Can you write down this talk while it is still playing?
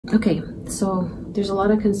Okay, so there's a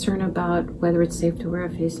lot of concern about whether it's safe to wear a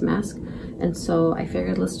face mask, and so I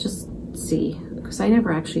figured let's just see, because I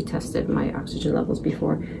never actually tested my oxygen levels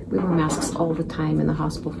before. We wear masks all the time in the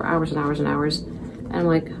hospital for hours and hours and hours, and I'm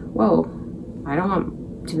like, whoa, I don't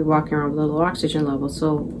want to be walking around with a low oxygen level,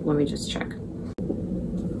 so let me just check.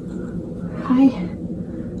 Hi,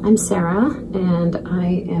 I'm Sarah, and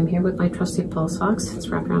I am here with my trusty pulse ox. It's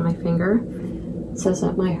wrapped around my finger. It says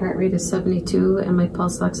that my heart rate is 72 and my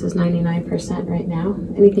pulse ox is 99% right now.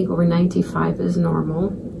 Anything over 95 is normal.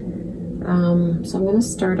 So I'm going to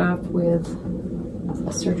start off with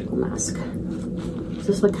a surgical mask. This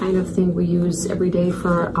is the kind of thing we use every day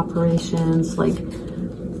for operations. Like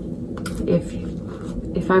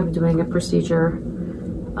if I'm doing a procedure,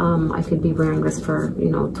 I could be wearing this for,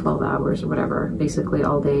 12 hours or whatever, basically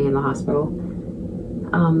all day in the hospital.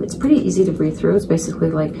 It's pretty easy to breathe through. It's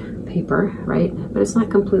basically like paper, right? But it's not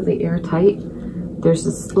completely airtight. There's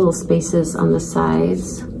this little spaces on the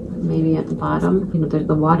sides, maybe at the bottom.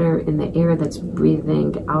 The water in the air that's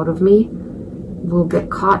breathing out of me will get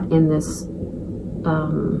caught in this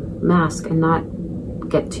mask and not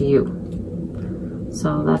get to you.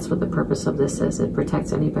 So that's what the purpose of this is. It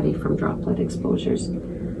protects anybody from droplet exposures. So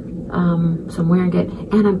I'm wearing it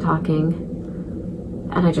and I'm talking.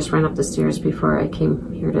 And I just ran up the stairs before I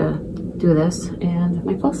came here to do this, and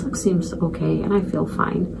my pulse ox seems okay, and I feel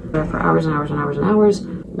fine. For hours and hours and hours and hours,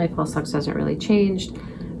 my pulse ox hasn't really changed.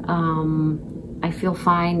 I feel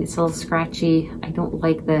fine. It's a little scratchy. I don't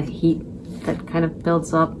like the heat that kind of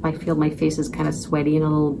builds up. I feel my face is kind of sweaty and a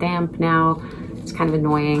little damp now. It's kind of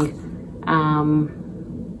annoying.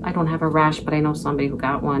 I don't have a rash, but I know somebody who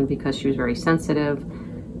got one because she was very sensitive.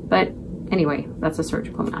 But anyway, that's a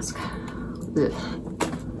surgical mask. Ugh.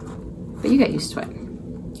 But you get used to it.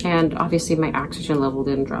 And obviously my oxygen level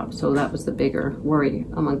didn't drop, so that was the bigger worry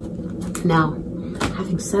among. Now,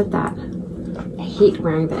 having said that, I hate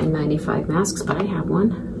wearing the N95 masks, but I have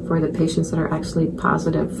one for the patients that are actually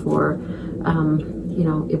positive for,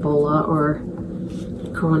 Ebola or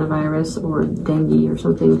coronavirus or dengue or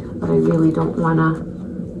something that I really don't want to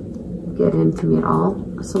get into me at all.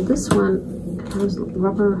 So this one has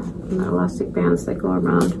rubber elastic bands that go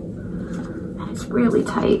around. It's really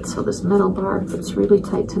tight, so this metal bar fits really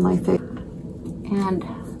tight to my face. And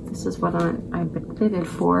this is what I've been fitted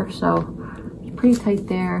for, so it's pretty tight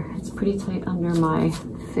there. It's pretty tight under my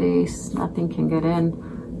face. Nothing can get in,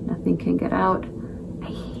 nothing can get out. I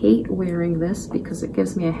hate wearing this because it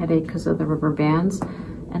gives me a headache because of the rubber bands,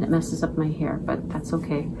 and it messes up my hair, but that's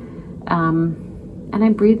okay. And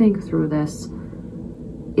I'm breathing through this.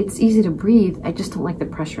 It's easy to breathe, I just don't like the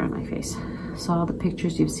pressure on my face. So all the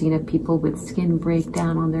pictures you've seen of people with skin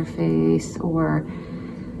breakdown on their face or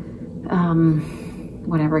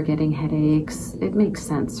whatever, getting headaches, it makes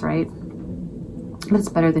sense, right? But it's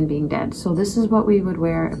better than being dead. So this is what we would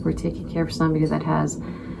wear if we're taking care of somebody that has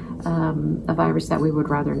a virus that we would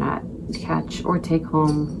rather not catch or take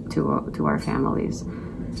home to our families.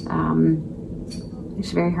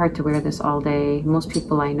 It's very hard to wear this all day. Most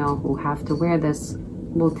people I know who have to wear this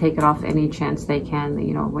will take it off any chance they can,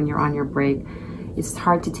 when you're on your break. It's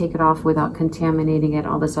hard to take it off without contaminating it,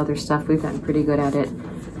 all this other stuff. We've gotten pretty good at it.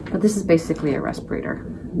 But this is basically a respirator.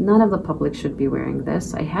 None of the public should be wearing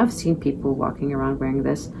this. I have seen people walking around wearing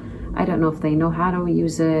this. I don't know if they know how to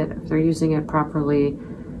use it, if they're using it properly.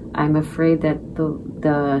 I'm afraid that the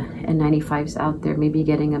N95s out there may be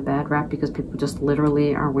getting a bad rap because people just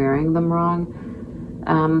literally are wearing them wrong.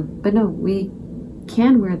 But no, we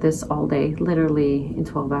can wear this all day, literally in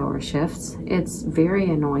 12-hour shifts. It's very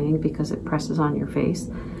annoying because it presses on your face.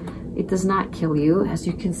 It does not kill you. As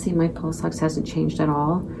you can see, my pulse ox hasn't changed at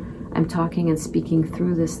all. I'm talking and speaking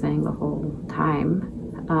through this thing the whole time.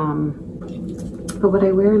 But what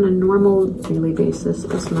I wear on a normal daily basis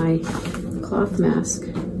is my cloth mask.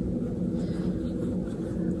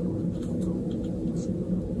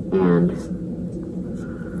 And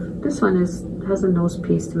this one has a nose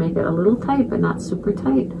piece to make it a little tight, but not super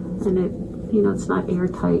tight. And it's not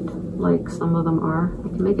airtight like some of them are. I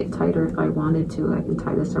can make it tighter if I wanted to. I can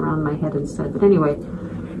tie this around my head instead. But anyway,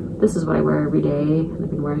 this is what I wear every day. I've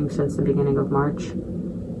been wearing since the beginning of March.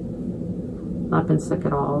 Not been sick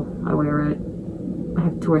at all. I wear it. I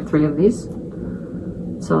have 2 or 3 of these.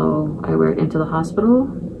 So I wear it into the hospital.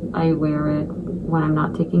 I wear it when I'm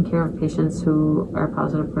not taking care of patients who are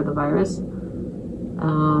positive for the virus.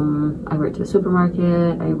 I wear it to the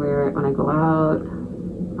supermarket. I wear it when I go out.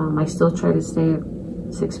 I still try to stay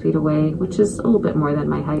 6 feet away, which is a little bit more than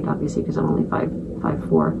my height, obviously, because I'm only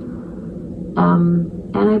 5'4".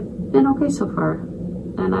 And I've been okay so far.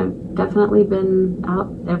 And I've definitely been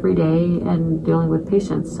out every day and dealing with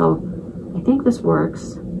patients. So I think this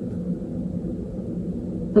works.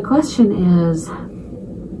 The question is,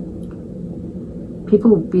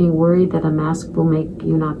 people being worried that a mask will make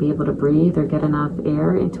you not be able to breathe or get enough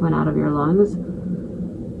air into and out of your lungs.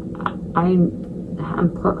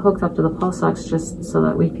 I'm hooked up to the pulse ox just so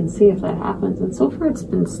that we can see if that happens. And so far it's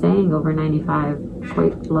been staying over 95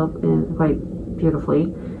 quite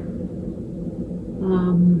beautifully.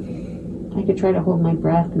 I could try to hold my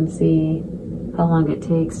breath and see how long it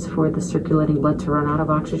takes for the circulating blood to run out of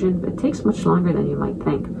oxygen. It takes much longer than you might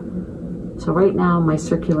think. So right now my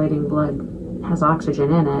circulating blood has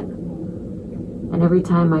oxygen in it, and every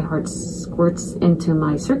time my heart squirts into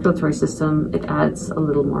my circulatory system, it adds a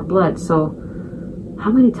little more blood. So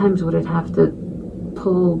how many times would it have to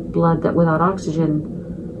pull blood that without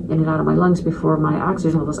oxygen in and out of my lungs before my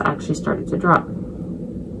oxygen levels actually started to drop?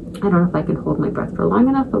 I don't know if I can hold my breath for long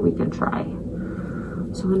enough, but we can try.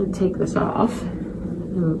 So I'm going to take this off,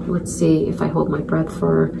 and let's see if I hold my breath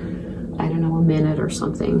for, I don't know, a minute or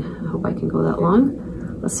something. I hope I can go that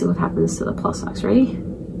long. Let's see what happens to the pulse ox. Ready?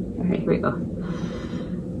 All right, here we go.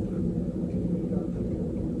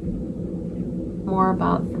 More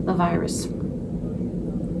about the virus.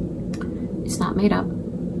 It's not made up.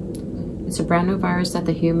 It's a brand new virus that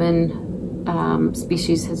the human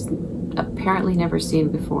species has apparently never seen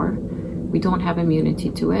before. We don't have immunity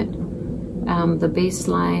to it. The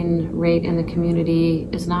baseline rate in the community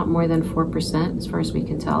is not more than 4%, as far as we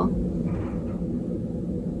can tell.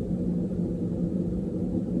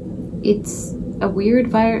 It's a weird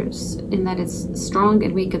virus in that it's strong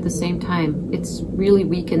and weak at the same time. It's really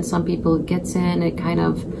weak in some people. It gets in, it kind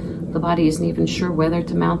of, the body isn't even sure whether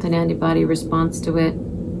to mount an antibody response to it.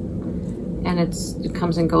 And it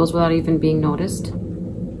comes and goes without even being noticed.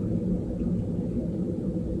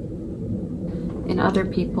 In other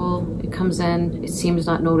people, it comes in, it seems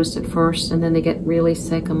not noticed at first, and then they get really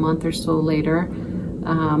sick a month or so later,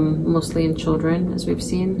 mostly in children, as we've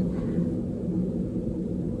seen.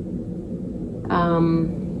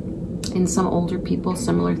 In some older people,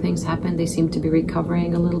 similar things happen. They seem to be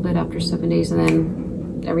recovering a little bit after 7 days, and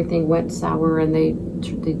then everything went sour, and they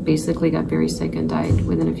basically got very sick and died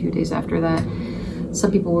within a few days after that.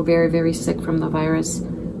 Some people were very, very sick from the virus.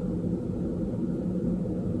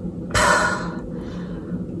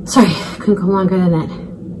 Sorry, couldn't go longer than that.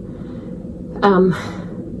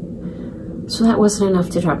 So that wasn't enough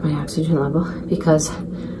to drop my oxygen level, because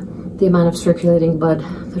the amount of circulating blood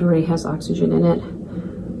that already has oxygen in it,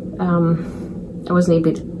 I wasn't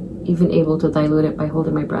even able to dilute it by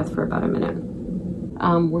holding my breath for about a minute.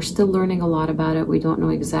 We're still learning a lot about it. We don't know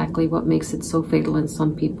exactly what makes it so fatal in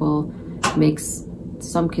some people, makes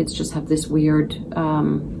some kids just have this weird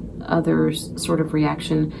other sort of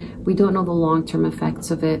reaction. We don't know the long-term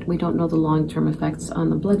effects of it. We don't know the long-term effects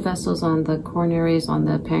on the blood vessels, on the coronaries, on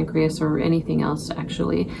the pancreas, or anything else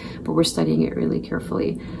actually, but we're studying it really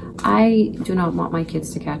carefully. I do not want my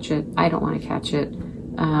kids to catch it. I don't want to catch it.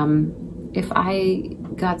 If I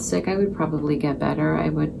got sick, I would probably get better. I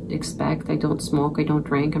would expect. I don't smoke, I don't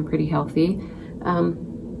drink, I'm pretty healthy.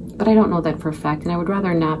 But I don't know that for a fact, and I would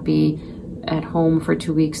rather not be at home for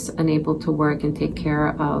 2 weeks, unable to work and take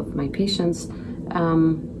care of my patients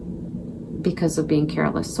because of being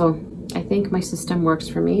careless. So I think my system works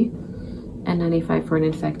for me, N95 for an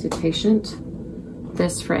infected patient.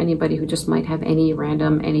 This for anybody who just might have any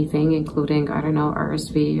random anything, including, I don't know,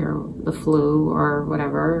 RSV or the flu or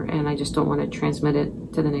whatever, and I just don't want to transmit it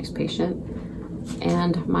to the next patient.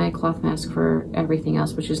 And my cloth mask for everything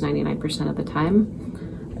else, which is 99% of the time.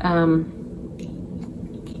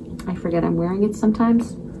 I forget I'm wearing it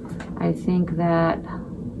sometimes. I think that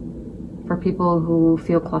for people who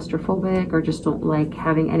feel claustrophobic or just don't like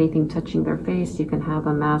having anything touching their face, you can have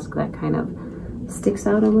a mask that kind of sticks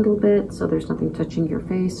out a little bit so there's nothing touching your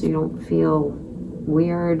face, so you don't feel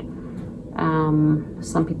weird.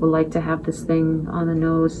 Some people like to have this thing on the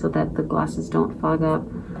nose so that the glasses don't fog up.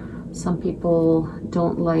 Some people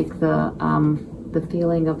don't like the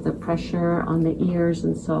feeling of the pressure on the ears,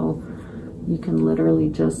 and so you can literally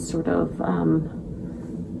just sort of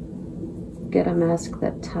get a mask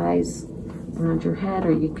that ties around your head,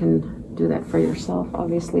 or you can do that for yourself,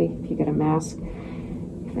 obviously, if you get a mask.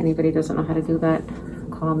 If anybody doesn't know how to do that,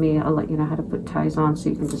 call me. I'll let you know how to put ties on so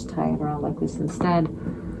you can just tie it around like this instead.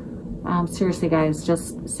 Seriously, guys,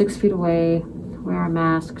 just 6 feet away, wear a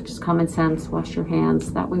mask, just common sense, wash your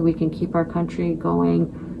hands. That way we can keep our country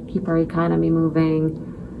going, keep our economy moving,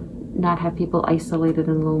 not have people isolated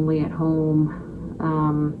and lonely at home.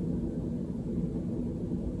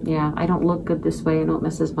 Yeah, I don't look good this way. I know it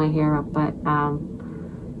messes my hair up, but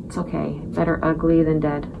it's okay. Better ugly than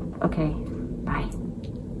dead. Okay, bye.